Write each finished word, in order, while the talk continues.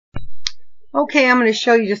Okay, I'm going to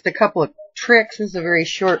show you just a couple of tricks. This is a very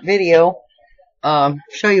short video.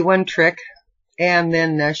 Show you one trick and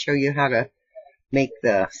then show you how to make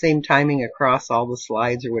the same timing across all the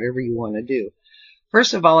slides or whatever you want to do.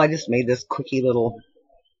 First of all, I just made this quickie little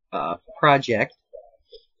project.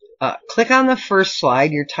 Click on the first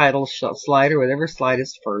slide, your title slide or whatever slide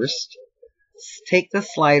is first. Take the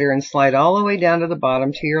slider and slide all the way down to the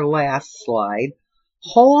bottom to your last slide.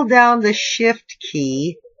 Hold down the Shift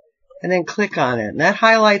key and then click on it. And that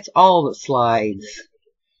highlights all the slides.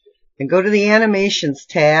 And go to the Animations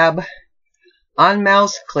tab. On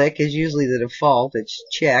mouse click is usually the default. It's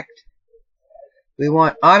checked. We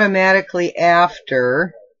want automatically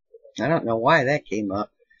after. I don't know why that came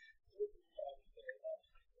up.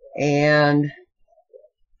 And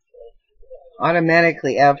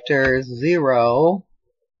automatically after 0.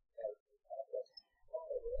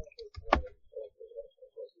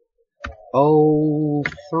 Oh,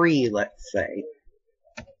 3, let's say.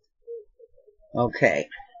 Okay.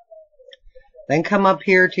 Then come up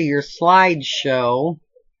here to your slideshow,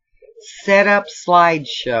 set up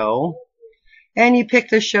slideshow, and you pick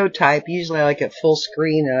the show type. Usually I like it full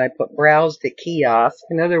screen, and I put browse to kiosk.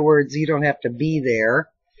 In other words, you don't have to be there.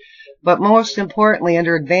 But most importantly,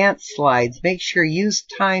 under advanced slides, make sure use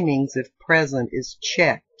timings if present is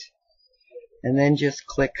checked. And then just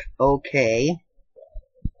click OK.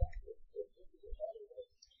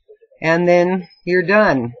 And then you're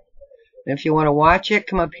done. And if you want to watch it,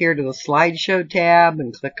 come up here to the slideshow tab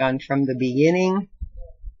and click on from the beginning.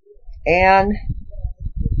 And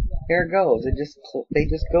there it goes. They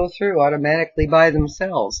just go through automatically by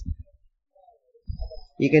themselves.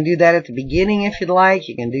 You can do that at the beginning if you'd like.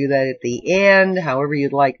 You can do that at the end, however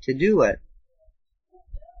you'd like to do it.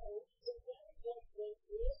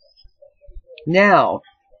 Now,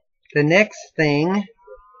 the next thing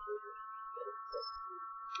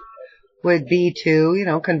would be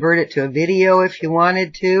to, convert it to a video if you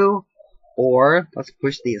wanted to, or let's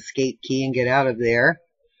push the escape key and get out of there.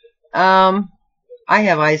 I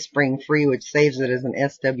have iSpring free, which saves it as an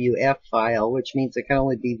SWF file, which means it can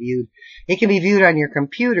only be viewed. It can be viewed on your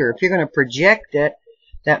computer. If you're going to project it,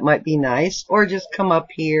 that might be nice. Or just come up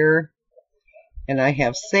here, and I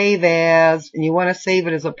have Save As, and you want to save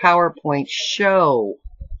it as a PowerPoint show.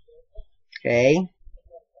 Okay?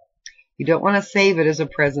 You don't want to save it as a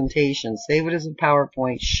presentation. Save it as a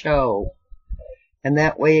PowerPoint show. And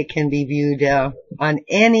that way it can be viewed on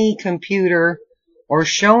any computer or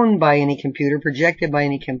shown by any computer, projected by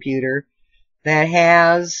any computer that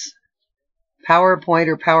has PowerPoint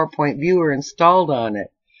or PowerPoint Viewer installed on it.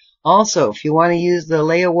 Also, if you want to use the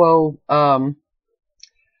Leawo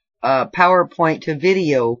PowerPoint to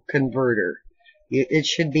video converter, it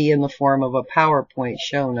should be in the form of a PowerPoint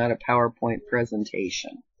show, not a PowerPoint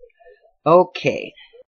presentation. Okay.